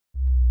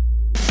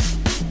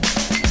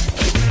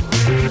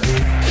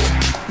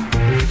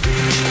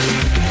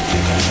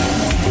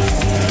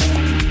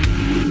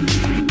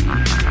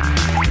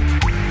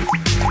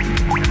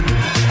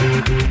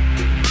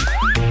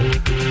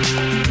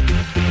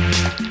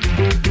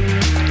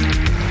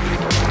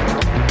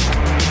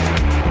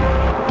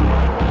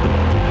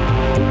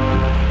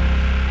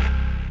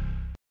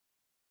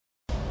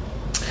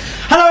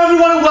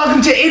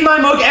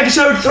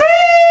episode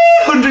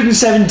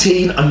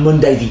 317 on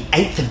Monday the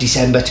 8th of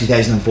December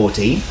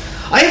 2014.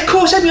 I, of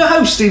course, am your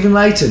host, Stephen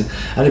Layton,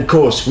 and of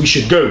course, we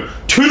should go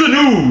to the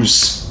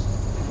news.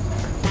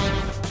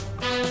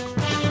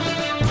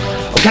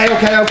 Okay,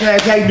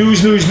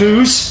 news.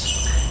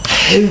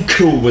 How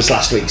cool was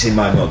last week's In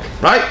My Mug,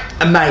 right?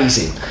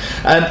 Amazing.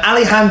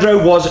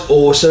 Alejandro was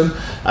awesome,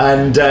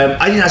 and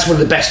I think that's one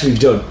of the best we've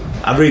done.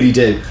 I really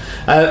do.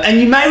 And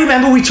you may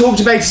remember we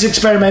talked about his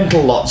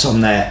experimental lots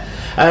on there.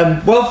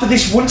 Well, for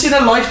this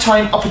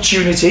once-in-a-lifetime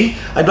opportunity,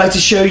 I'd like to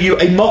show you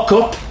a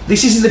mock-up.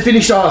 This isn't the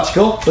finished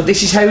article, but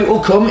this is how it will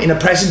come in a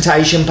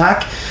presentation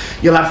pack.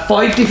 You'll have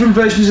 5 different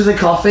versions of the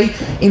coffee.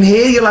 In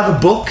here, you'll have a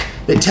book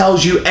that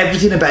tells you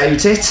everything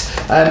about it.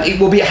 It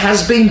will be a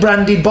has-been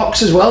branded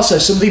box as well, so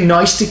something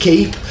nice to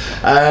keep.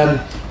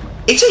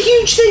 It's a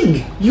huge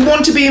thing. You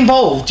want to be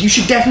involved. You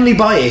should definitely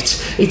buy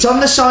it. It's on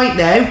the site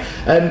now.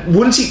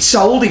 Once it's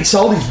sold. It's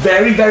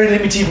very, very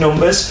limited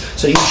numbers,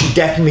 so you should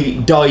definitely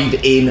dive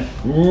in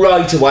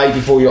right away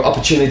before your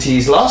opportunity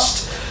is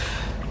lost.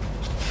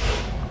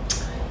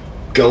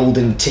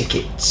 Golden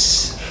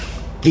tickets.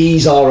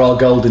 These are our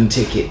golden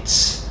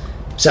tickets.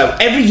 So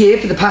every year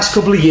for the past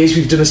couple of years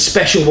we've done a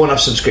special one-off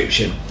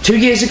subscription. 2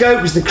 years ago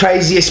it was the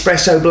Crazy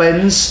Espresso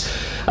Blends.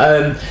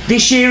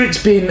 This year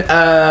it's been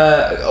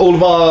all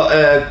of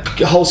our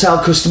wholesale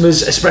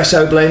customers'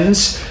 espresso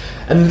blends,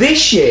 and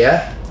this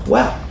year,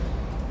 well,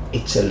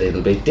 it's a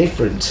little bit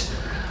different.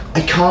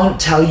 I can't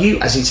tell you,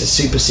 as it's a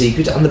super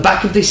secret. On the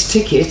back of this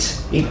ticket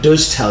it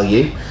does tell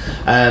you,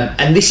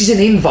 and this is an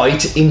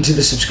invite into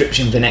the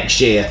subscription for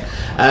next year.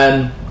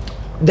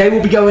 They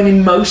will be going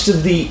in most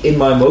of the In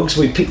My Mugs.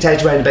 We picked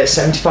out around about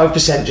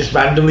 75%, just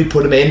randomly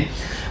put them in.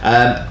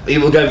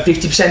 It will go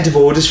 50% of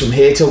orders from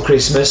here till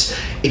Christmas.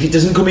 If it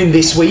doesn't come in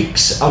this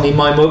week's on In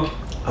My Mug,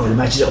 I would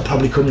imagine it'll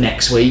probably come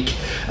next week.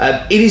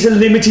 It is a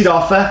limited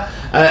offer,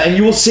 and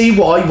you will see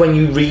why when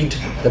you read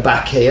the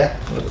back here.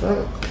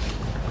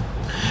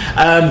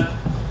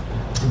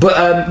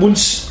 But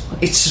once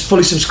it's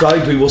fully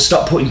subscribed, we will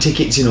stop putting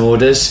tickets in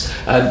orders.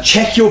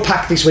 Check your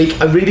pack this week.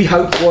 I really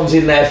hope one's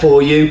in there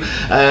for you.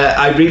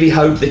 I really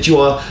hope that you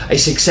are a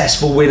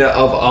successful winner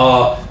of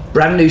our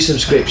brand new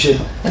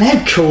subscription. And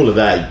how cool are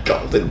they?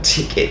 Golden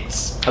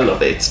tickets. I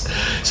love it.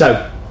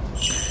 So,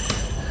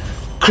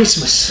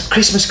 Christmas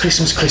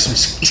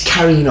is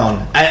carrying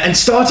on. And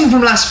starting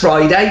from last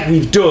Friday,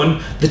 we've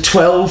done the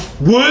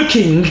 12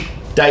 working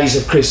days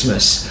of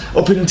Christmas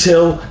up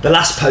until the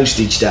last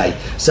postage day.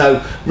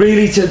 So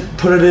really, to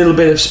put a little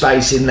bit of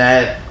space in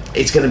there,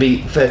 it's going to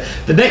be for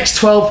the next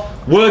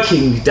 12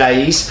 working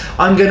days,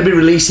 I'm going to be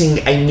releasing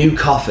a new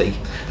coffee.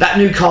 That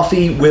new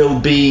coffee will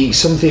be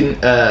something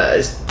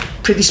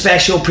pretty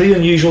special, pretty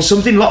unusual,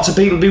 something lots of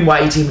people have been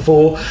waiting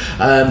for,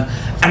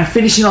 and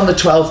finishing on the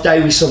 12th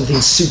day with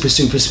something super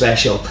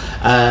special.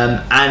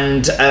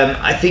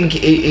 I think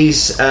it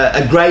is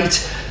a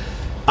great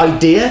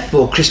idea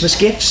for Christmas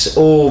gifts,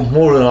 or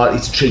more than likely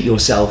to treat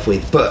yourself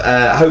with, but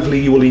hopefully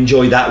you will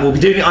enjoy that. We'll be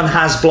doing it on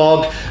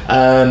Hasblog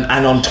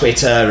and on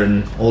Twitter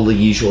and all the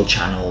usual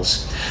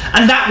channels.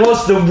 And that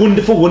was the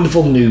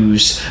wonderful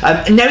news.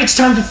 And now it's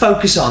time for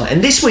Focus On,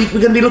 and this week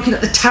we're going to be looking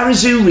at the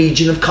Tarrazú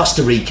region of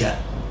Costa Rica.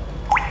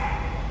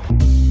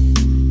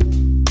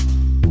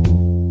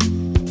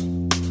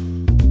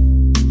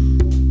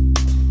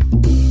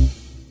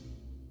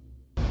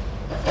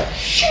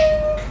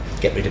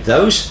 Get rid of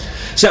those.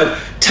 So,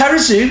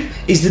 Tarrazú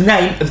is the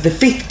name of the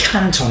 5th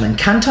canton, and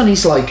canton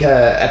is like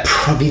a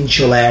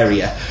provincial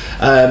area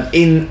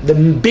in the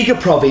bigger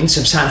province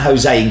of San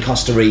Jose in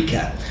Costa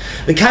Rica.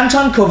 The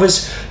canton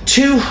covers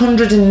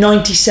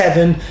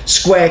 297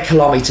 square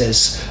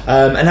kilometres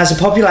and has a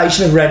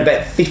population of around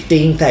about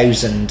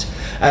 15,000.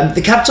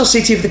 The capital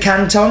city of the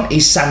canton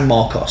is San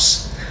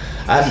Marcos.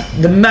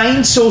 The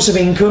main source of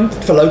income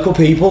for local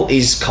people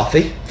is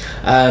coffee.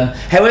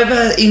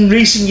 However, in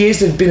recent years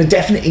there's been a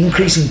definite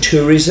increase in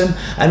tourism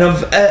and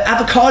of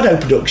avocado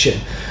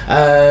production,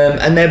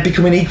 and they're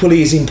becoming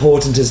equally as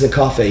important as the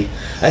coffee.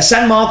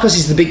 San Marcos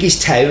is the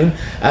biggest town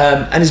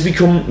and has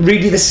become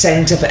really the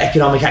centre for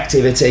economic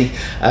activity.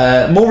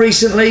 More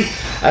recently,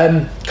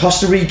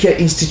 Costa Rica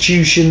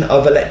Institution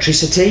of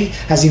Electricity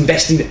has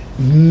invested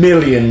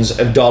millions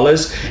of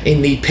dollars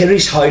in the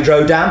Piris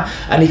Hydro Dam,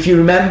 and if you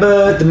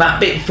remember the map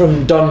bit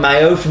from Don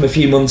Mayo from a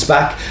few months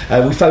back,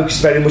 we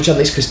focused very much on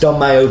this because Don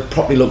Mayo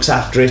probably looks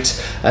after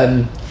it.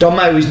 Don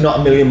Mayo is not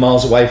a million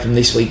miles away from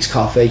this week's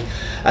coffee.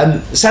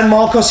 San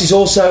Marcos is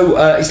also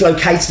is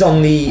located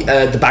on the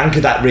bank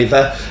of that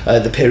river,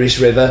 the Piris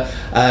River,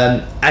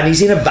 and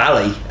is in a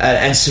valley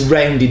and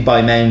surrounded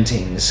by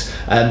mountains.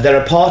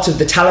 They're a part of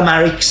the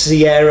Talamaric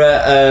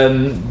Sierra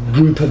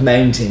group of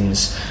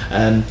mountains.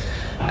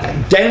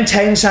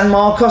 Downtown San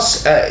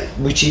Marcos,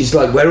 which is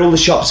like where all the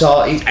shops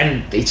are,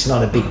 and it's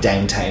not a big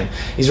downtown,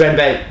 is around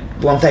about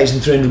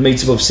 1,300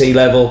 metres above sea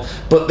level,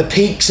 but the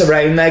peaks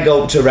around there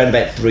go up to around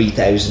about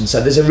 3,000, so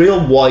there's a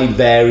real wide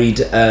varied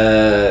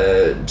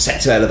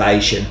set of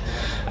elevation.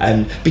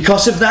 And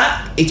because of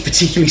that, it's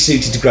particularly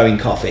suited to growing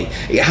coffee.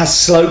 It has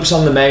slopes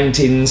on the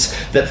mountains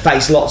that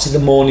face lots of the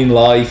morning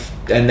light,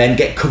 and then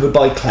get covered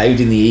by cloud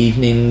in the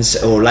evenings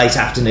or late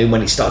afternoon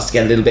when it starts to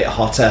get a little bit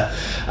hotter.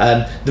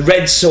 The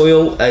red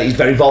soil is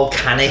very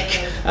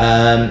volcanic,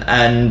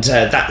 and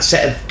that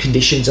set of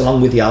conditions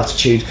along with the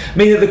altitude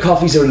mean that the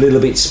coffees are a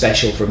little bit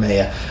special from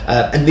here,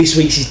 and this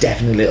week's is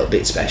definitely a little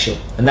bit special,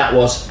 and that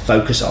was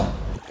Focus On.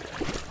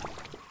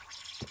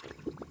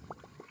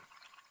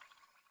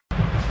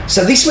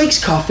 So this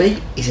week's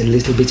coffee is a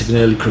little bit of an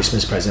early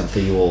Christmas present for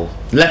you all.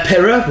 La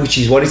Pera, which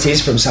is what it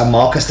is, from San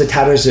Marcos de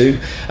Tarrazú,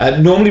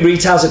 normally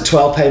retails at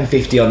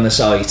 £12.50 on the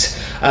site.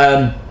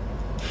 And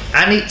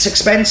it's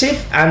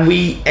expensive, and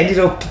we ended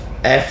up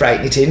air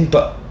freighting it in,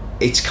 but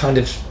it's kind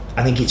of,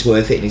 I think it's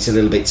worth it, and it's a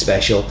little bit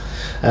special.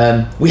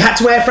 We had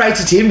to air freight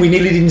it in. We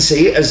nearly didn't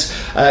see it as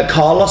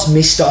Carlos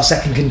missed our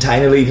second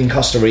container leaving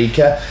Costa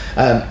Rica,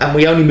 and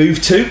we only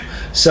moved 2.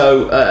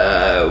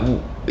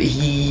 So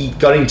he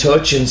got in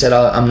touch and said,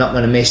 I'm not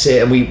going to miss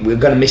it, and we're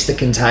going to miss the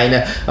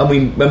container, and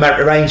we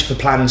arranged for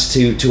plans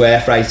to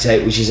air freight it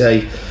out, which is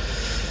a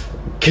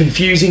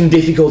confusing,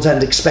 difficult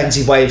and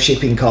expensive way of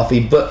shipping coffee.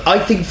 But I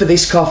think for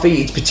this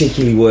coffee it's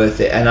particularly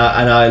worth it, and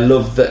I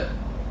love that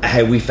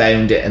how we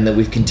found it and that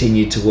we've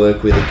continued to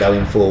work with it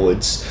going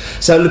forwards.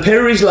 So La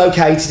Pera is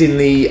located in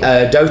the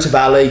Dota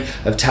Valley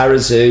of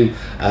Tarrazú,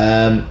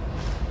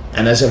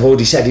 and as I've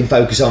already said in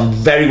Focus On,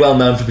 very well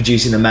known for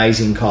producing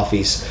amazing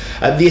coffees.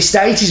 The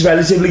estate is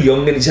relatively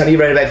young, and it's only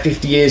around about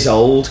 50 years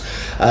old,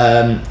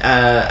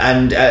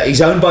 and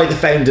is owned by the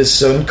founder's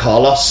son,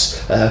 Carlos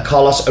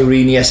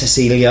Aurinia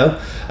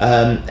Cecilio,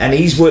 and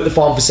he's worked the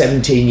farm for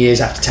 17 years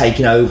after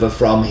taking over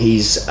from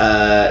his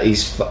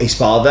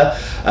father,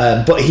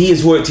 but he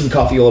has worked in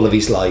coffee all of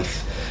his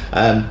life.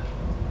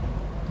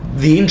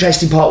 The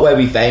interesting part where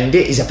we found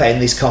it is I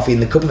found this coffee in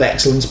the Cup of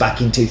Excellence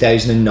back in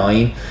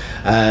 2009,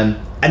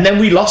 and then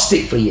we lost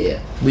it for a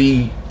year.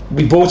 We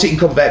bought it in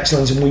Cup of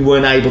Excellence and we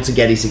weren't able to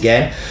get it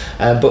again,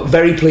 but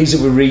very pleased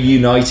that we're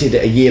reunited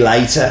a year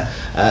later.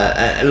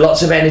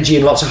 Lots of energy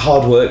and lots of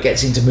hard work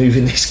gets into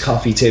moving this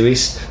coffee to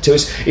us.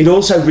 It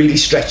also really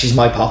stretches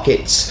my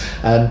pockets.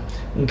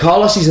 And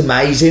Carlos is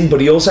amazing, but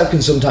he also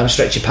can sometimes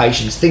stretch your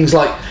patience. Things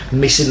like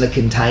missing the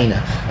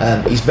container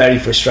is very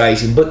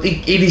frustrating, but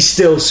it is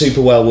still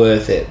super well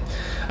worth it.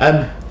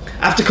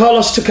 After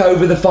Carlos took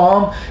over the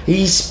farm,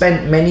 he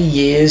spent many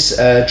years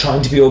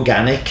trying to be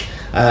organic,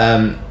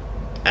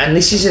 and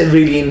this is a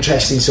really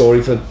interesting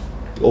story for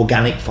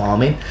organic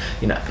farming.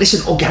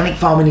 Listen, organic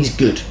farming is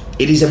good.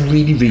 It is a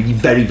really, really,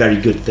 very, very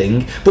good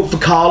thing. But for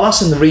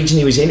Carlos and the region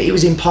he was in, it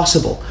was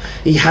impossible.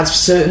 He has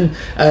certain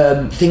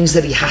things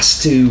that he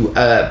has to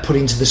put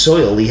into the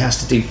soil. He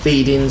has to do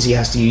feed-ins, he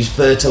has to use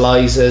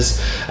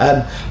fertilizers,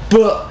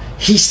 but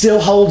he still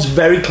holds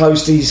very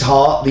close to his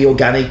heart the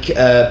organic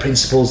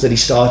principles that he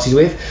started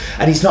with,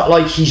 and it's not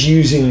like he's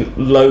using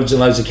loads and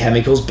loads of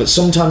chemicals, but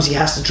sometimes he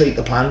has to treat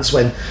the plants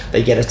when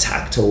they get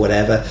attacked or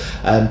whatever.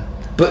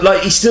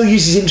 But he still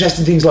uses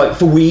interesting things, like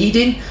for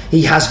weeding,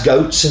 he has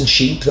goats and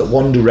sheep that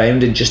wander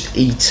around and just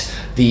eat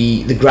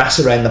the grass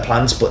around the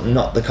plants, but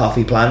not the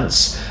coffee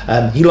plants.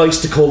 He likes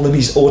to call them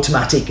his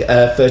automatic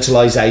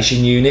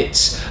fertilisation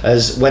units,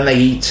 as when they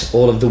eat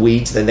all of the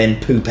weeds, they then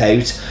poop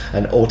out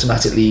and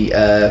automatically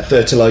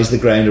fertilise the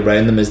ground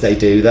around them as they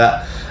do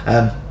that.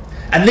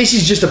 And this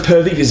is just a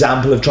perfect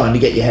example of trying to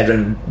get your head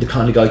around the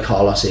kind of guy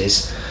Carlos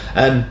is.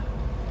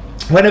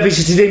 When I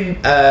visited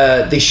him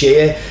this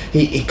year,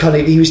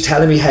 he was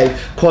telling me how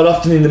quite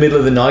often in the middle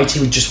of the night he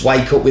would just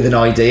wake up with an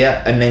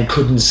idea and then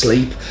couldn't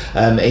sleep.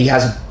 He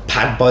has a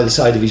pad by the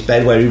side of his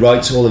bed where he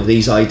writes all of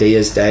these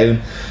ideas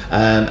down,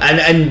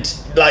 and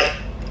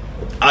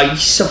I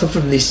suffer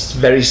from this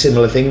very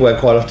similar thing where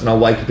quite often I'll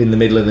wake up in the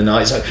middle of the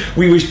night. So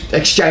we were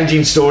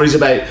exchanging stories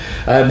about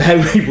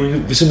how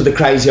some of the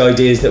crazy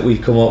ideas that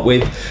we've come up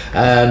with,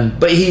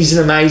 but he's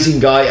an amazing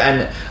guy,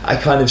 and I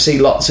kind of see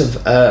lots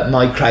of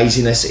my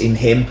craziness in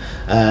him.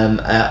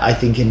 I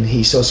think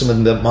he saw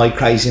some of my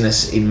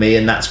craziness in me,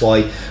 and that's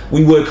why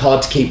we work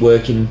hard to keep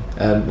working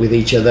with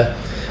each other.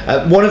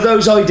 One of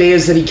those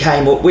ideas that he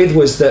came up with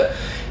was that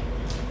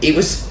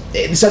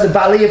so the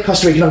Valley of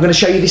Costa Rica, and I'm going to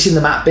show you this in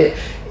the map bit,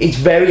 it's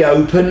very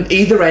open.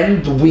 Either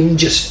end, the wind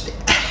just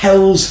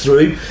howls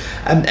through.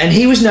 And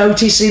he was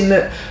noticing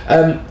that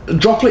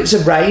droplets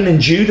of rain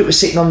and dew that were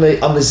sitting on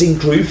the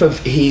zinc roof of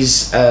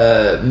his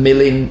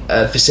milling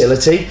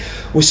facility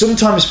were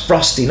sometimes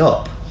frosting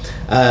up.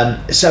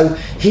 So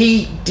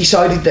he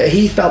decided that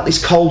he felt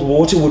this cold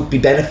water would be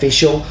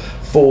beneficial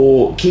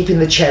for keeping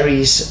the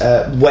cherries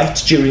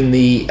wet during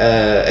the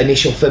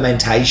initial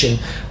fermentation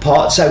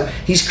part. So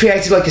he's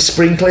created like a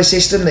sprinkler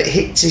system that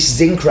hits this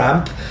zinc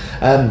ramp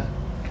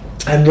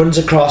and runs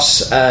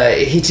across,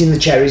 hitting the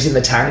cherries in the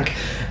tank,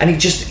 and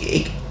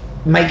it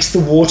makes the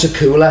water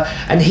cooler.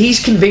 And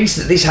he's convinced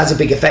that this has a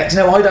big effect.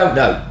 Now, I don't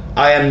know.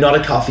 I am not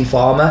a coffee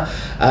farmer.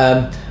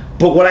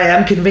 But what I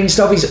am convinced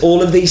of is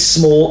all of these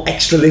small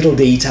extra little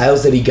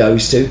details that he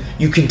goes to,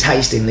 you can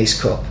taste in this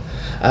cup.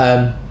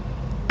 And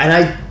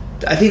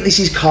I think this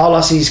is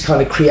Carlos's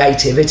kind of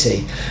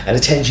creativity and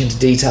attention to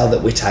detail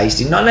that we're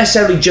tasting. Not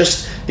necessarily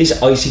just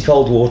this icy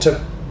cold water,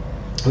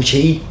 which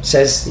he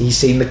says he's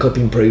seen the cup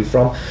improve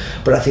from,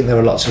 but I think there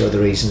are lots of other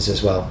reasons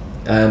as well.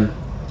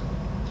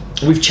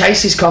 We've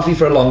chased this coffee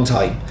for a long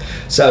time,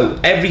 so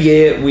every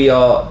year we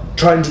are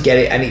trying to get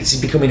it, and it's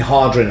becoming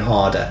harder and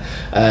harder.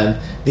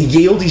 The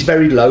yield is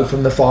very low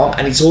from the farm,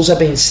 and it's also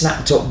been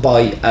snapped up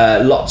by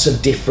lots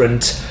of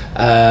different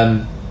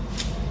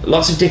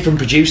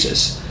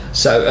producers.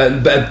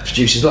 So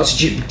lots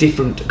of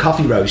different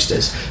coffee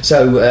roasters.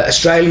 So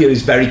Australia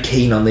is very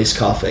keen on this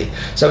coffee.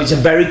 So it's a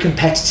very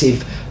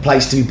competitive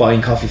place to be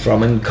buying coffee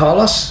from. And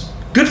Carlos,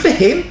 good for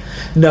him,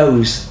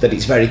 knows that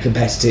it's very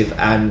competitive,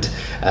 and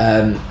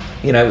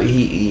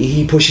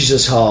he pushes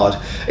us hard.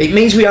 It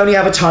means we only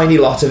have a tiny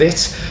lot of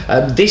it.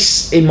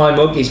 This in my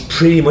mug is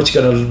pretty much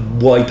going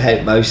to wipe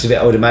out most of it,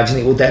 I would imagine.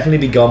 It will definitely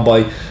be gone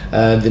by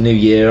the new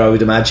year, I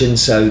would imagine.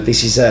 So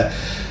this is a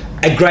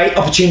great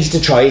opportunity to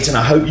try it, and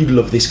I hope you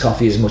love this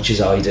coffee as much as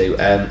I do.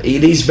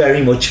 It is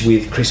very much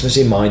with Christmas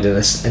in mind, and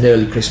an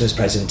early Christmas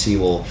present to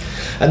you all.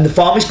 And the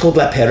farm is called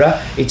La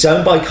Pera. It's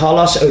owned by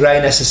Carlos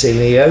Urena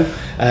Cecilio.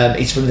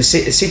 It's from the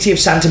city of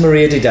Santa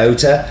Maria de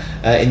Dota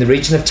in the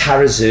region of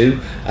Tarazú.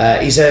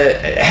 It's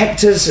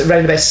hectares,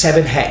 around about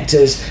 7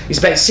 hectares. It's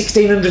about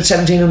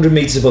 1,1700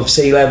 metres above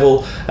sea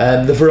level.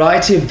 The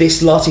variety of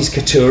this lot is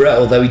Caturra,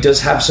 although he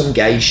does have some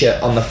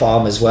geisha on the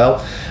farm as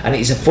well. And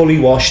it's a fully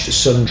washed,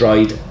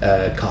 sun-dried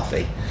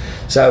coffee.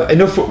 So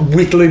enough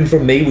whittling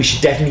from me. We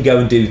should definitely go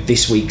and do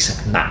this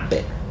week's map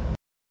bit.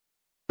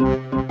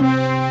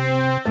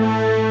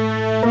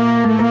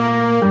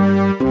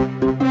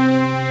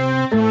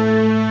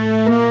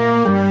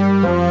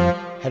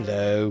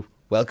 Hello,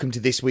 welcome to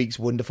this week's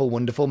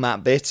wonderful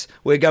map bit.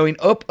 We're going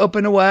up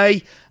and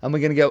away, and we're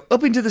going to go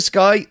up into the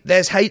sky.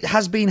 There's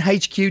has been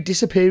HQ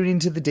disappearing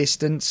into the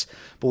distance,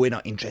 but we're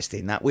not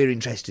interested in that. We're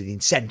interested in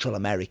Central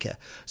America.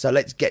 So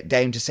let's get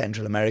down to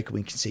Central America.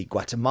 We can see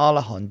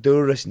Guatemala,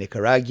 Honduras,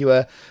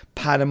 Nicaragua,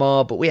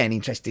 Panama, but we ain't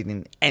interested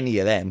in any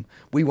of them.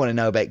 We want to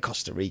know about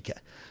Costa Rica.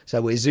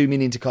 So we're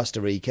zooming into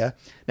Costa Rica.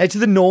 Now to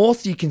the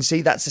north, you can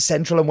see that's the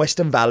Central and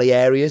Western Valley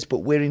areas, but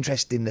we're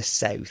interested in the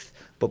south.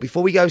 But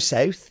before we go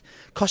south,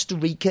 Costa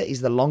Rica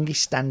is the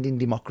longest standing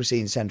democracy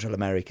in Central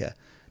America.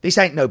 This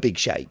ain't no big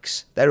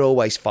shakes. They're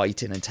always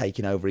fighting and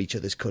taking over each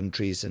other's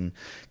countries, and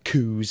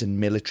coups and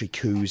military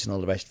coups and all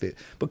the rest of it.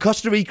 But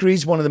Costa Rica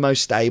is one of the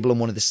most stable and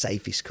one of the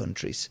safest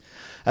countries.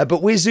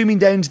 But we're zooming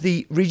down to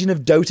the region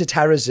of Dota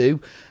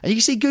Tarazú, and you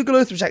can see Google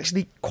Earth was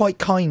actually quite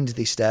kind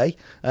this day.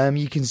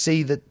 You can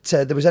see that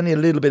there was only a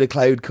little bit of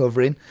cloud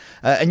covering,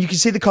 and you can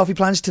see the coffee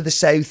plants to the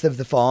south of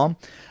the farm.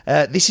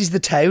 This is the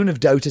town of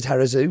Dota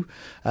Tarazú,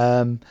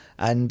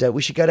 and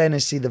we should go down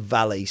and see the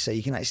valley so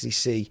you can actually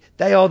see.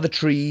 They are the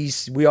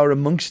trees. We are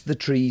amongst the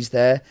trees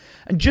there.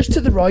 And just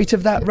to the right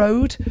of that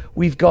road,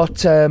 we've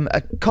got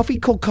a coffee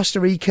called Costa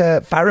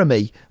Rica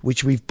Faramee,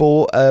 which we've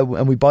bought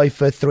and we buy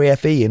for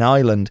 3FE in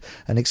Ireland,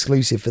 an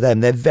exclusive for them.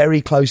 They're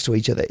very close to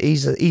each other,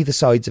 either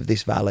sides of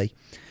this valley.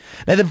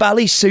 Now, the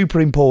valley's super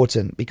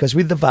important because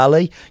with the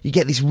valley, you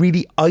get this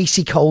really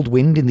icy cold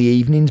wind in the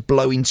evenings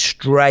blowing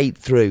straight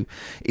through.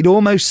 It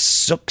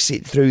almost sucks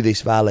it through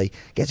this valley.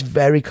 It gets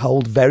very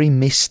cold, very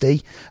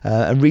misty,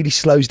 and really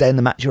slows down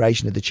the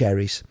maturation of the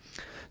cherries.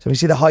 So we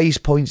see the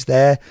highest points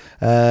there,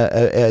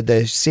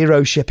 the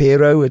Cerro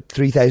Chapiro at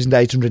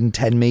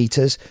 3,810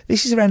 metres.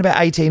 This is around about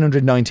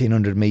 1,800,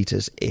 1,900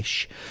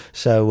 metres-ish.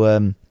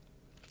 So,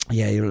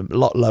 yeah, you're a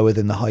lot lower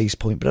than the highest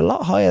point, but a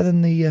lot higher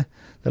than the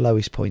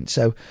lowest point.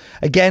 So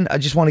again, I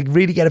just want to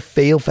really get a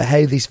feel for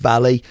how this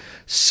valley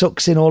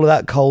sucks in all of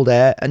that cold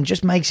air and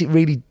just makes it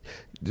really,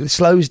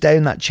 slows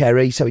down that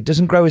cherry so it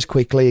doesn't grow as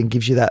quickly and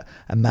gives you that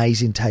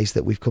amazing taste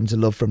that we've come to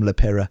love from La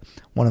Pera,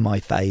 one of my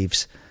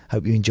faves.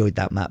 Hope you enjoyed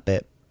that map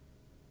bit.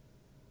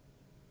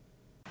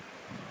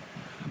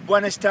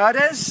 Buenas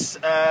tardes.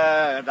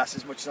 That's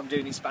as much as I'm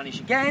doing in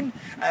Spanish again.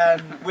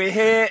 We're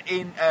here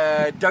in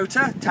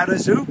Dota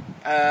Tarazú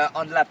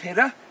on La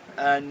Pera.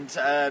 And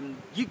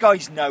you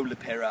guys know La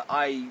Pera.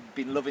 I've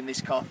been loving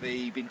this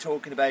coffee, been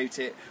talking about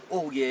it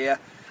all year,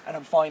 and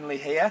I'm finally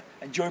here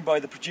and joined by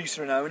the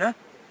producer and owner.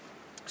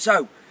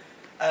 So,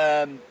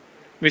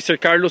 Mr.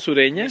 Carlos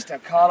Ureña. Mr.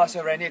 Carlos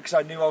Ureña, because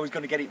I knew I was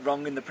going to get it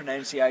wrong in the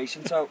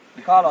pronunciation. So,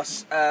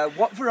 Carlos,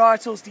 what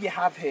varietals do you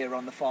have here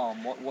on the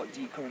farm? What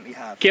do you currently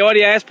have? ¿Qué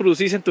variedades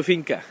producís en tu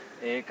finca?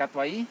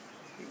 Catuai,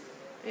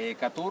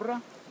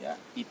 Caturra,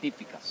 y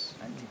típicas.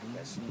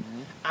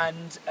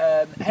 And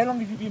how long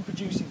have you been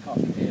producing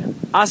coffee here?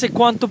 ¿Hace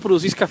cuánto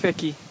producís café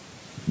aquí?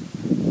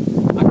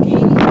 Aquí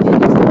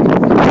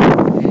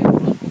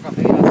produzco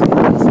café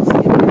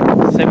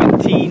hace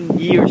 17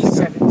 years.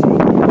 17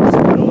 years.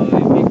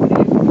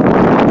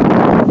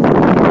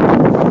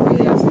 pero me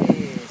crié hace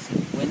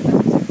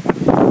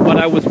 50. But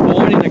I was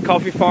born in a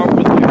coffee farm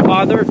with my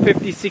father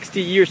 50,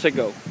 60 years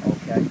ago.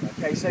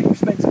 Okay, so you've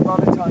spent a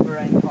lot of time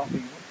around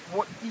coffee.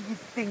 What do you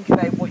think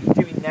about what you're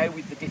doing now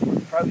with the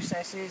different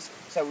processes?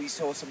 So we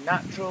saw some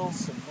naturals,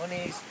 some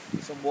honeys,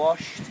 some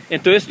washed.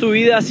 Entonces tu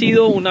vida ha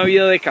sido una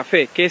vida de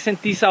café. ¿Qué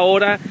sentís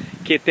ahora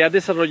que te has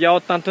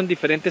desarrollado tanto en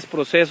diferentes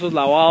procesos,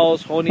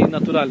 lavados, honeys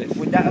naturales?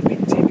 Would that have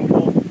been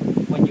typical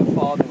when your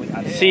father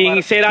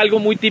sin ser algo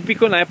muy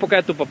típico en la época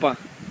de tu papá.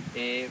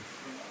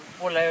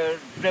 Por la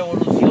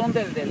revolución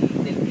del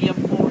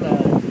tiempo,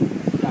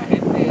 la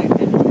gente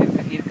tenemos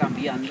que ir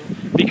cambiando.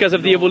 Because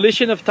of the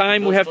evolution of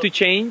time, we have to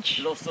change.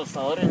 Los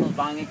tostadores nos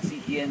van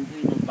exigiendo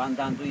y nos van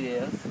dando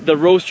ideas. The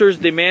roasters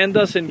demand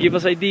us and give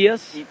us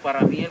ideas. Y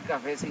para mí el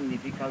café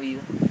significa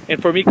vida.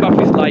 And for me,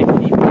 coffee is life.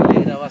 Y me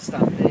alegra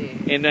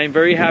bastante And I'm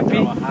very happy.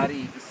 trabajar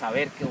y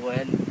saber que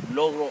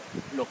logro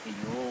lo que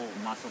yo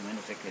más o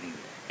menos he querido.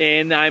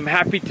 And I'm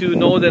happy to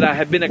know that I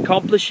have been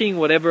accomplishing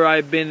whatever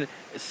I've been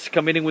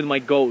committing with my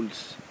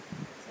goals.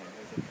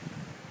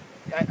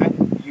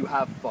 And you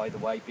have, by the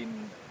way,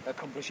 been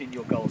accomplishing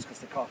your goals because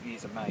the coffee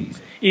is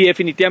amazing. Y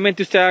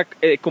definitivamente usted ha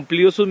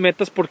cumplido sus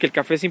metas porque el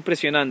café es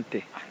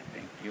impresionante.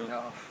 Thank you.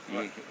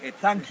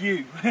 Thank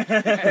you.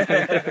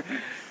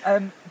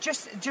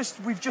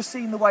 We've just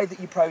seen the way that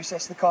you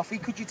process the coffee.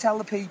 Could you tell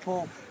the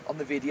people on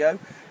the video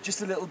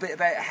just a little bit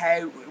about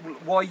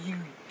why you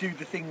do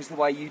the things the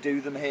way you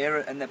do them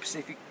here, and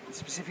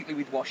specifically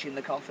with washing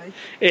the coffee?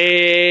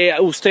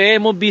 Usted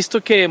hemos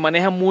visto que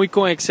maneja muy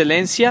con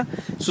excelencia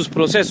sus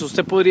procesos.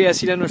 Usted podría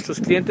decirle a nuestros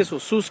clientes o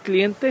sus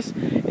clientes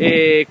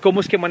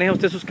cómo es que maneja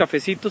usted sus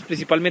cafecitos,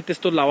 principalmente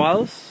estos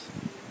lavados.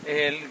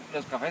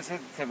 Los cafés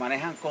se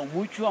manejan con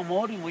mucho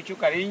amor y mucho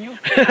cariño.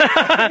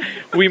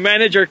 We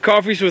manage our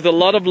coffees with a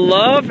lot of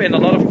love and a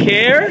lot of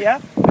care. Yeah.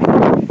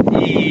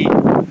 Y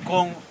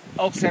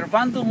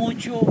observando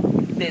mucho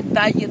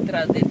detalle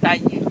tras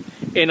detalle.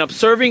 And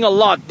observing a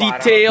lot,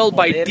 detail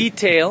by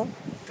detail.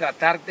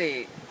 Tratar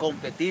de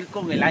competir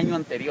con el año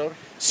anterior.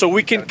 So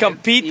we can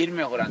compete. Ir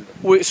mejorando.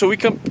 So we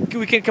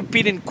can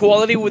compete in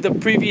quality with the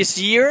previous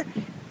year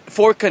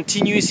for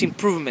continuous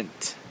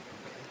improvement.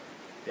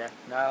 Yeah.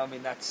 No, I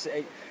mean that's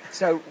it.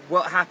 So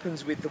what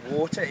happens with the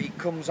water? It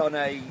comes on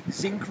a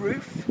zinc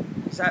roof.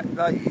 Is that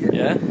like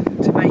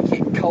to make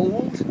it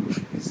cold?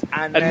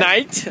 And At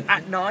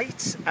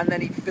night, and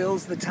then it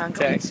fills the tank.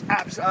 Okay. It's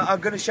I'm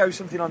going to show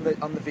something on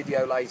the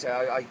video later.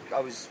 I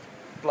was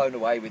blown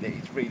away with it.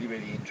 It's really,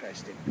 really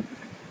interesting.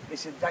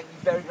 Listen, thank you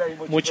very, very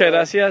much. Muchas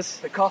gracias.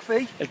 The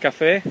coffee. El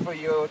café. For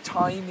your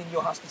time in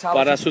your hospitality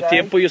Para su today.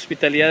 tiempo y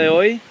hospitalidad de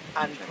hoy.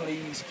 And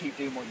please keep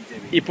doing what you're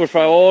doing. Y por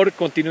favor,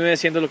 continúe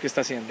haciendo lo que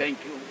está haciendo. Thank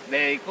you.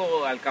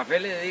 Al café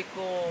le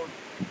dedico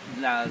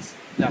las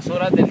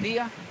horas del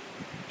día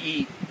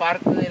y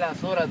parte de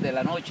las horas de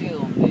la noche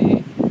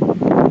donde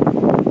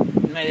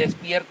me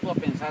despierto a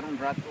pensar un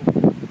rato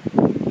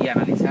y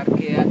analizar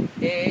qué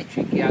he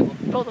hecho y qué hago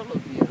todos los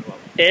días.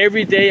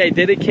 Every day I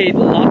dedicate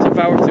lots of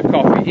hours to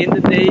coffee, in the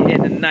day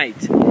and at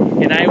night.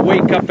 And I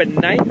wake up at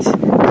night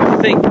to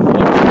think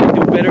what can I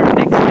do better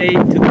next day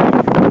to the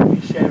coffee. We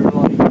share a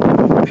lot.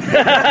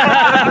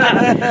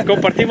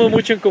 Compartimos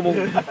mucho en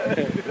común.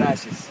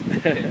 Gracias.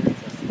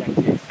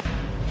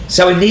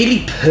 So a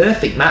nearly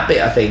perfect map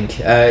bit, I think,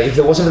 if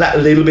there wasn't that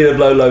little bit of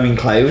low in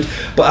cloud.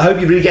 But I hope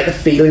you really get the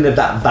feeling of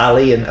that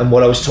valley and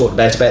what I was talking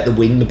about the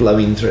wind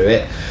blowing through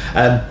it.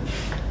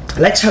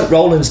 Let's hope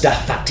Roland's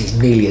Daft Fact is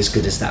nearly as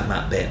good as that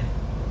map bit.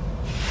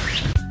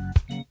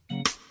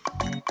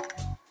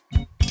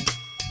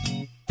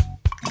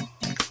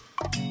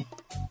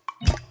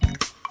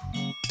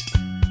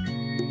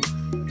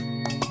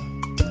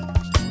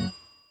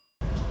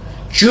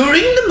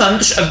 During the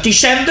months of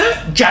December,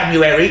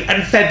 January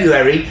and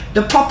February,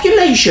 the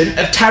population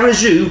of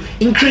Tarazu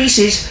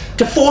increases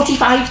to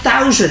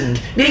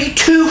 45,000, nearly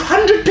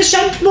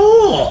 200%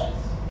 more.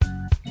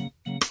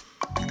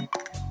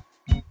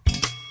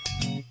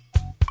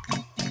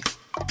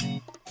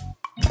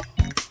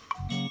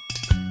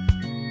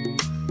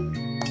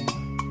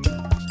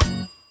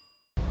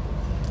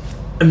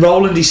 And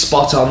Roland is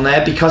spot on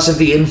there because of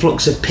the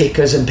influx of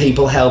pickers and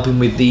people helping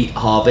with the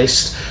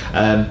harvest.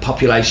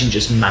 Population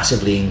just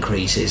massively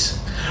increases.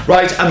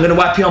 Right, I'm going to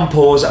whap you on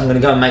pause. I'm going to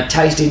go and make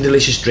tasty and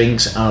delicious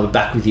drinks, and I'll be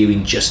back with you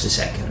in just a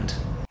second.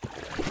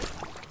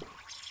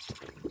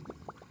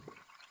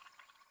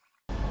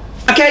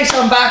 Okay,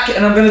 so I'm back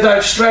and I'm going to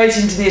dive straight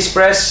into the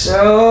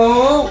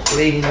espresso.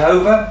 Leaning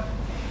over.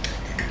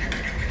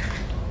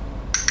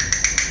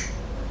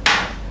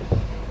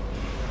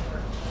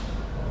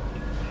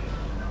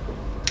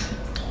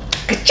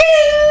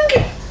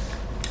 Ka-ching!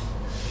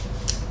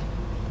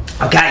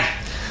 Okay,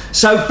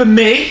 so for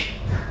me,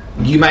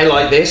 you may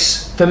like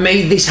this. For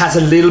me, this has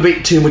a little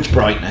bit too much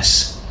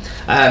brightness.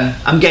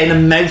 I'm getting a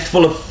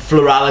mouthful of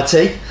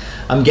florality.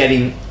 I'm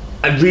getting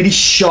a really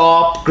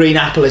sharp green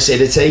apple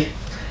acidity.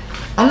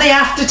 On the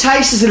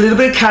aftertaste, there's a little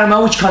bit of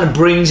caramel, which kind of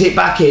brings it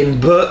back in,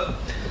 but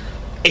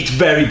it's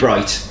very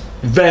bright.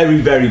 Very,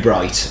 very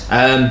bright.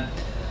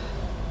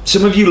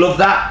 Some of you love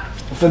that.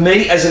 For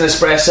me, as an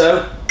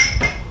espresso,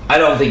 I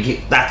don't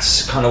think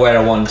that's kind of where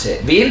I want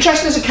it. Be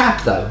interesting as a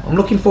cap, though. I'm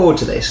looking forward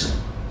to this.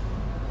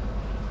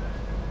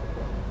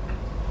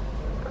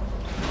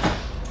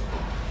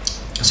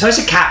 So as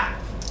a cap,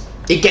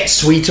 it gets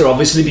sweeter,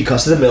 obviously,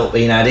 because of the milk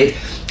being added,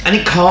 and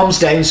it calms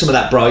down some of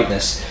that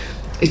brightness.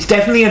 It's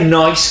definitely a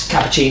nice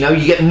cappuccino.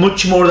 You get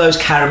much more of those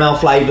caramel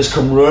flavours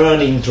come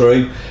running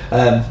through,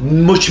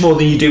 much more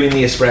than you do in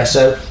the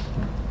espresso.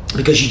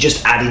 because you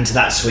just add into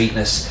that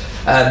sweetness.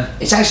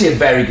 It's actually a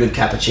very good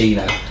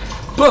cappuccino.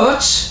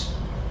 But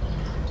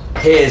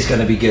here's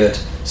going to be good.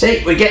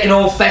 See, we're getting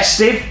all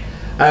festive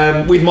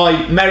with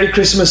my Merry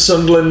Christmas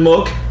Sunderland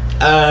mug.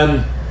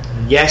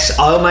 Yes,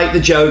 I'll make the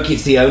joke,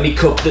 it's the only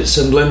cup that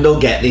Sunderland will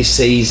get this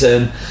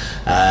season.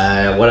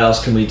 What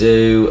else can we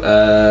do?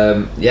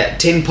 Yeah,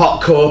 tin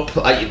pot cup,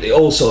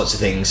 all sorts of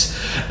things.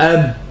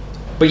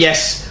 But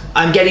yes,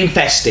 I'm getting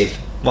festive.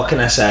 What can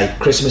I say?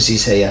 Christmas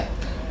is here.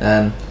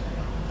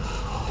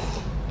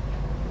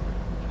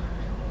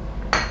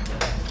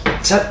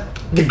 So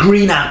the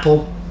green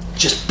apple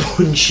just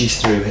punches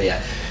through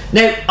here.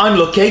 Now, I'm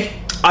lucky.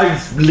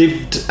 I've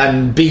lived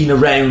and been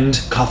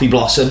around Coffee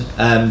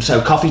Blossom,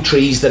 so coffee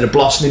trees that are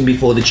blossoming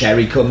before the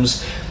cherry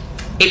comes.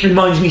 It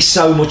reminds me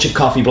so much of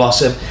Coffee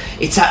Blossom.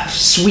 It's that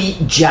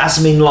sweet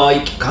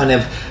jasmine-like kind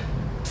of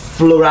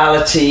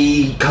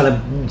florality, kind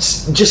of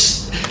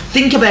just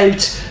think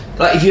about,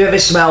 like, if you ever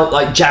smell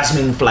like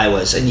jasmine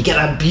flowers and you get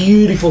that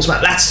beautiful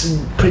smell, that's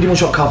pretty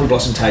much what Coffee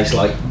Blossom tastes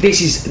like.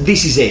 This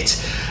is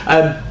it.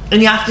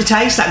 And the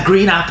aftertaste, that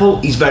green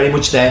apple is very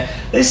much there.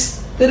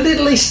 There's the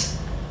littlest,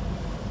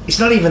 it's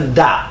not even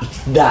that,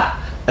 it's that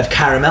of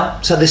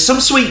caramel. So there's some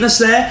sweetness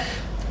there,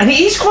 and it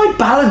is quite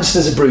balanced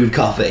as a brewed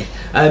coffee.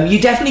 You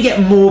definitely get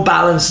more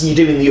balance than you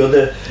do in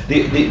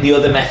the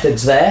other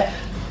methods there.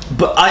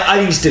 But I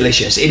think it's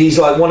delicious. It is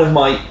like one of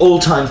my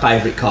all-time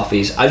favourite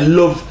coffees. I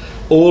love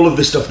all of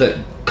the stuff that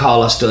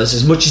Carlos does,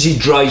 as much as he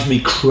drives me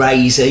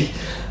crazy,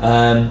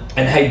 and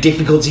how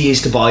difficult he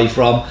is to buy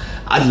from.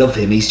 I love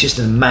him. He's just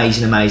an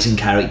amazing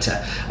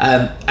character.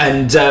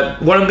 And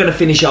what I'm going to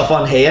finish off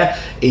on here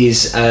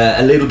is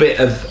a little bit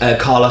of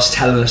Carlos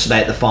telling us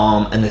about the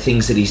farm and the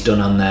things that he's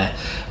done on there.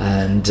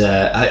 And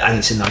I think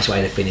it's a nice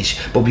way to finish.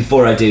 But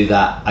before I do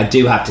that, I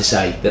do have to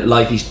say that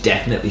life is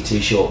definitely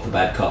too short for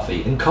bad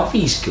coffee. And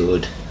coffee's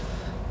good.